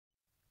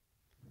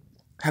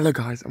Hello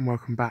guys and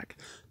welcome back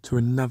to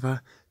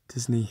another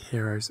Disney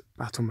Heroes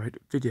Battle Mode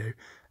video,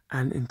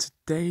 and in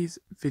today's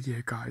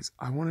video guys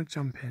I want to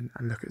jump in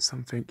and look at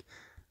something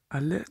a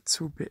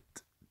little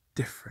bit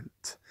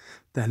different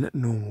than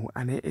normal,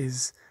 and it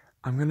is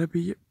I'm going to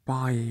be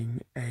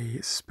buying a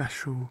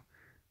special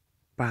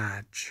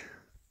badge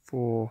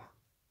for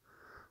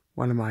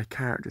one of my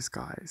characters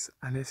guys,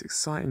 and it's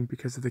exciting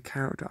because of the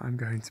character I'm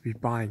going to be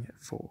buying it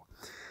for.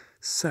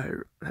 So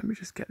let me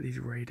just get these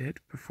raided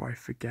before I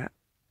forget,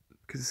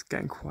 because it's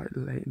getting quite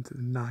late into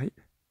the night.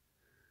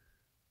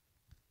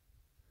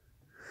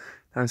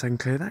 Now once I can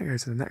clear that and go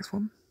to the next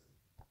one.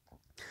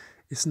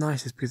 It's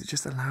nice is because it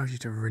just allows you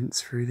to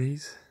rinse through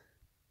these.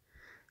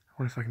 I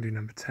wonder if I can do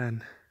number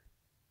 10.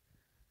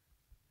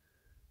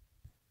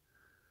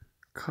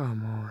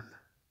 Come on.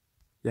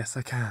 Yes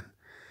I can.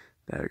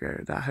 There we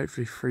go. That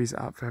hopefully frees it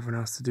up for everyone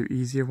else to do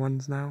easier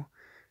ones now.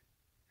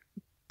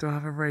 Do I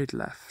have a raid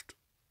left?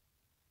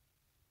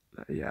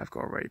 Yeah, I've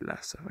got a raid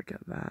left, so if I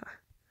get that.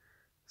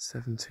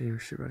 17, we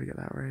should be able to get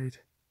that raid.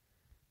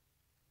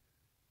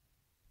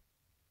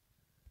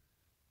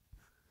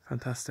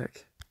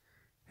 Fantastic.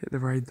 Hit the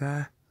raid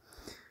there.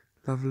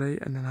 Lovely.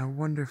 And then I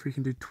wonder if we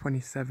can do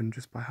 27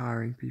 just by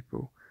hiring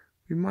people.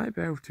 We might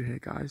be able to here,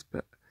 guys,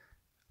 but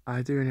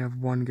I do only have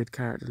one good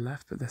character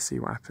left, but let's see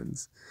what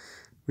happens.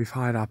 We've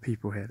hired our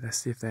people here. Let's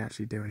see if they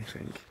actually do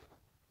anything.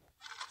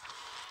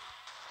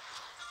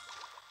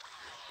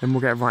 Then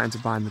we'll get right into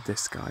buying the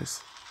disc,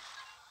 guys.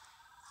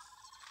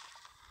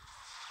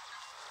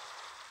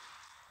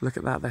 Look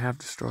at that, they have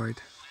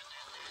destroyed.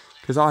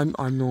 Because I'm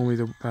normally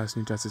the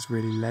person who does this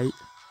really late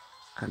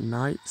at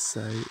night,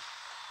 so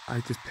I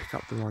just pick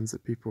up the ones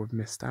that people have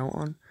missed out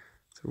on.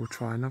 So we'll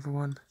try another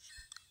one.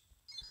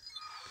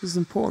 It's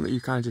important that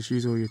you kind of just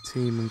use all your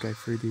team and go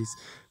through these,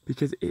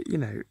 because it, you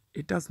know,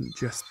 it doesn't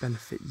just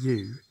benefit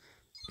you,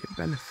 it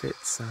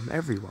benefits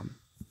everyone.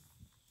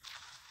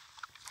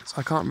 So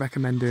I can't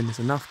recommend doing this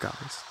enough,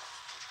 guys.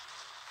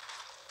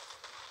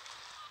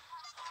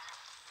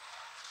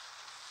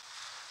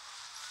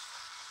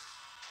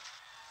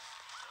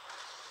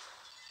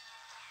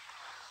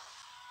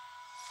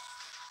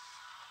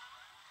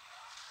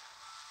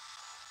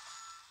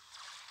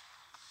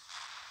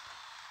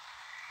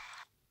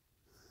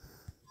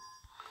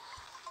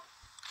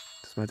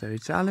 My daily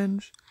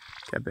challenge,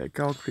 get a bit of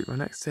gold, complete my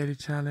next daily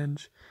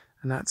challenge,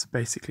 and that's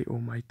basically all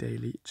my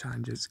daily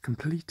challenges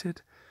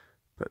completed.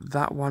 But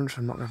that one, which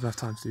I'm not going to have enough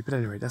time to do, but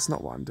anyway, that's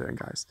not what I'm doing,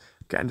 guys.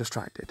 I'm getting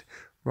distracted.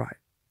 Right,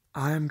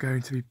 I am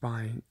going to be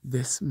buying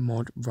this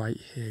mod right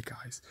here,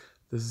 guys,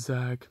 the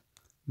Zurg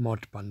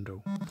mod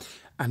bundle.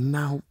 And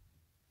now,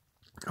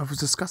 I was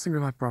discussing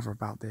with my brother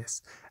about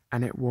this,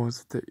 and it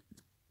was that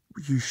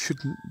you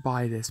shouldn't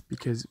buy this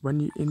because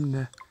when you're in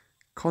the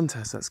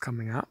contest that's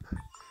coming up,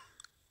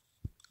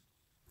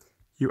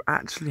 you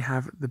actually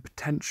have the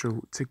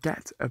potential to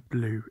get a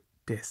blue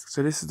disc.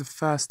 So this is the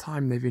first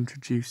time they've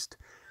introduced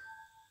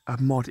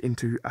a mod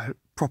into a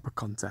proper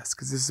contest,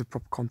 because this is a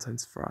proper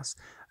contest for us,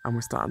 and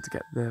we're starting to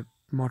get the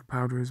mod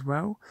powder as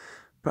well.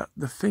 But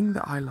the thing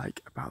that I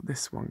like about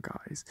this one,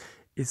 guys,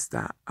 is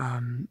that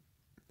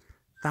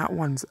that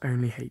one's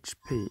only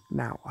HP.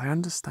 Now, I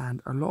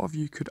understand a lot of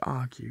you could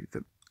argue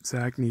that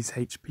Zurg needs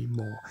HP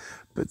more,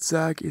 but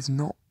Zurg is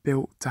not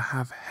built to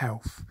have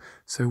health,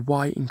 so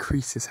why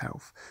increase his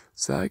health?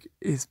 Zurg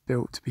is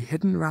built to be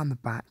hidden around the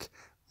back,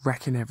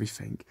 wrecking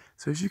everything.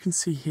 So as you can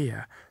see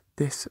here,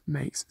 this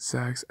makes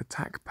Zurg's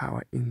attack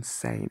power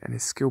insane and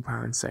his skill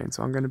power insane,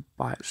 so I'm going to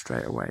buy it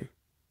straight away.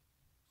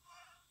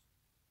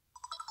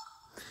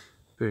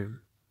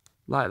 Boom.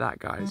 Like that,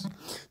 guys.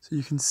 So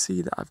you can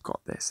see that I've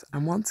got this,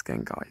 and once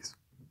again, guys,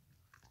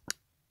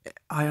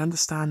 I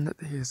understand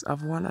that here's the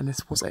other one, and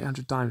this was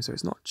 800 diamonds, so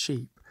it's not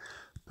cheap.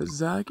 But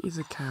Zurg is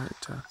a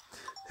character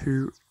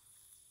who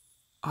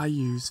I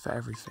use for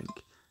everything.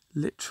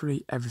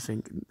 Literally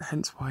everything.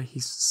 Hence why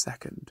he's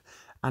second.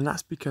 And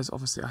that's because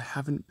obviously I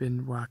haven't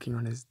been working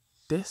on his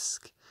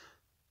disc.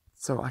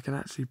 So I can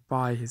actually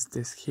buy his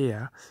disc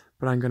here.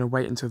 But I'm going to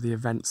wait until the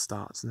event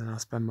starts, and then I'll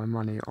spend my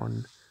money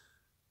on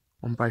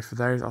both of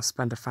those. I'll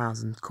spend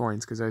 1,000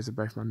 coins because those are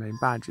both my main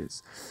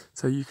badges.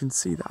 So you can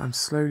see that I'm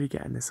slowly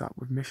getting this up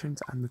with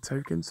missions and the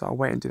tokens. So I'll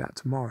wait and do that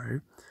tomorrow.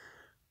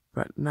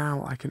 But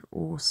now I can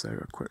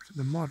also equip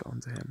the mod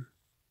onto him.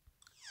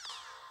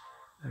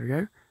 There we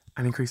go.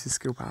 And increase his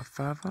skill power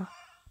further.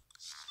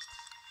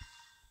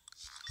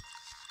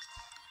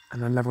 And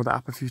then level that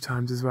up a few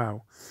times as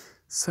well.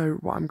 So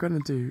what I'm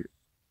going to do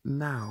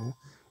now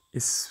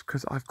is,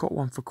 because I've got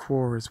one for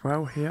Quora as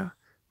well here,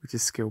 which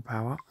is skill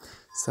power.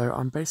 So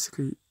I'm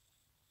basically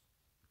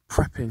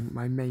prepping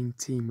my main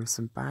team with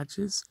some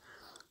badges.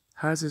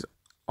 Hers is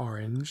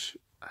orange.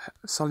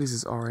 Sully's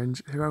is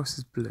orange. Who else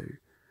is blue?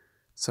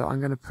 So I'm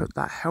going to put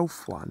that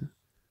health one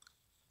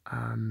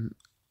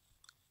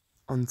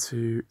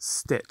onto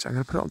Stitch. I'm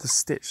going to put it onto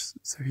Stitch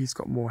so he's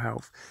got more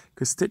health,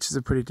 because Stitch is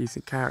a pretty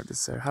decent character,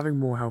 so having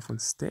more health on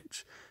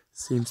Stitch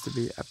seems to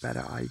be a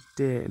better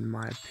idea in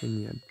my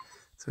opinion.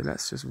 So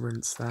let's just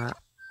rinse that.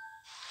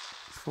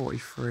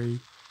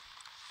 43.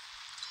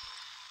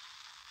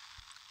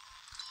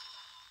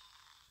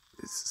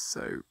 It's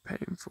so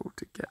painful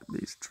to get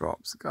these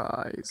drops,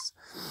 guys.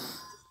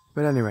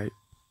 But anyway,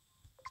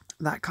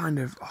 that kind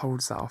of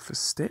holds that off for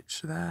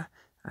Stitch there,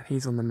 and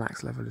he's on the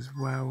max level as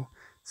well.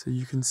 So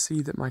you can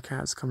see that my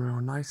character's coming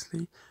along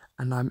nicely,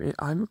 and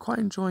I'm quite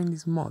enjoying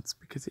these mods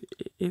because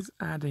it is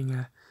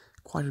adding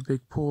quite a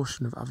big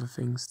portion of other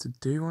things to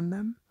do on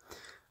them.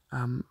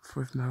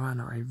 For with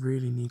Moana, I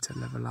really need to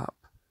level up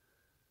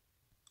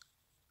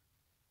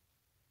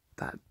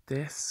that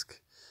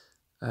disc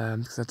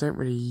because I don't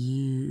really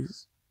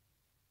use.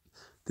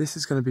 This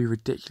is going to be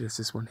ridiculous,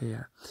 this one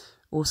here.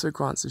 Also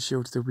grants the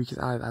shield to the weakest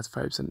ally that has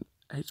 30%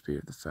 HP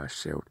of the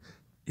first shield.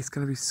 It's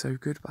going to be so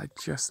good, but I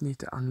just need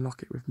to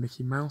unlock it with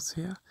Mickey Mouse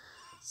here.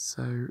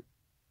 So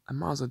I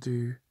might as well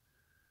do.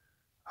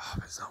 Oh,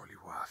 but it's not really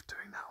worth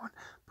doing that one.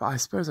 But I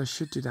suppose I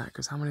should do that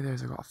because how many of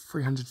those? I've got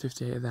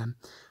 358 of them.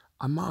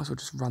 I might as well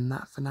just run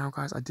that for now,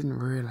 guys. I didn't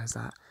realise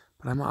that,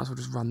 but I might as well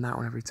just run that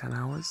one every 10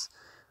 hours.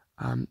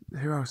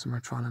 Who else am I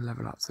trying to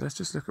level up? So let's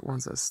just look at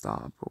ones that are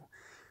startable.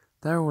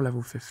 They're all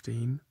level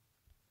 15.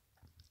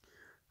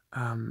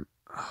 I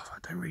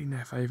don't really know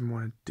if I even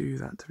want to do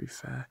that, to be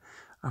fair.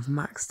 I've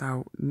maxed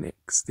out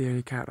Nick's the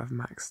only character I've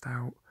maxed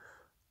out.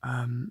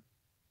 I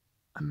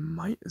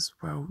might as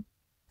well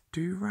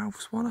do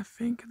Ralph's one, I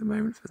think, at the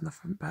moment, if there's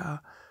nothing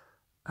better.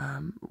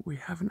 We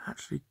haven't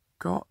actually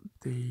got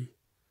the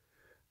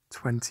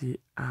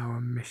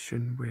 20-hour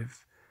mission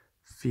with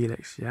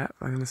Felix yet,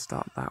 but I'm going to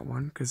start that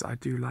one because I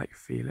do like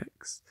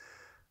Felix.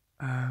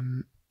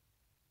 Can't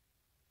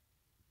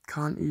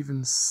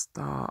even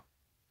start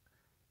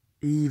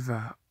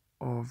either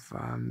of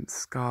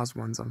Scar's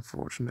ones,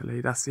 unfortunately.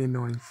 That's the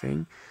annoying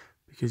thing,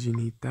 because you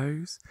need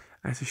those,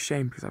 and it's a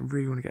shame because I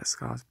really want to get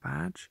Scar's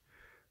badge,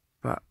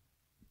 but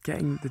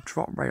getting the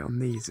drop rate on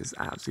these is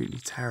absolutely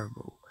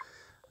terrible.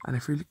 And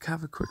if we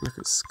have a quick look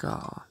at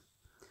Scar,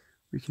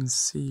 we can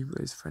see with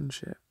his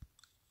friendship.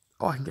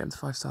 Oh, I can get him to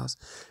 5 stars.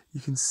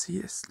 You can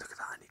see this. Look at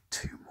that. I need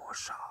 2 more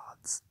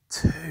shards.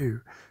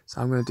 2.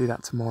 So I'm going to do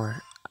that tomorrow,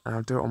 and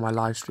I'll do it on my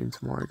live stream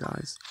tomorrow,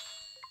 guys.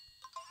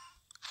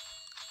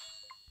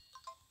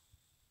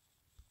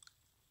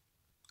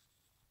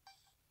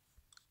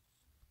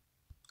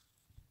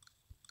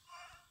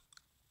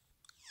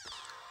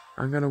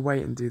 I'm going to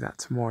wait and do that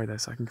tomorrow though,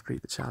 so I can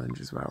complete the challenge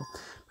as well.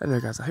 But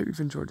anyway, guys, I hope you've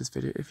enjoyed this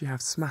video. If you have,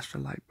 smash the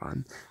like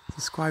button,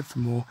 subscribe for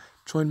more,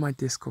 join my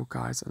Discord,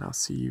 guys, and I'll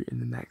see you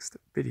in the next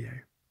video.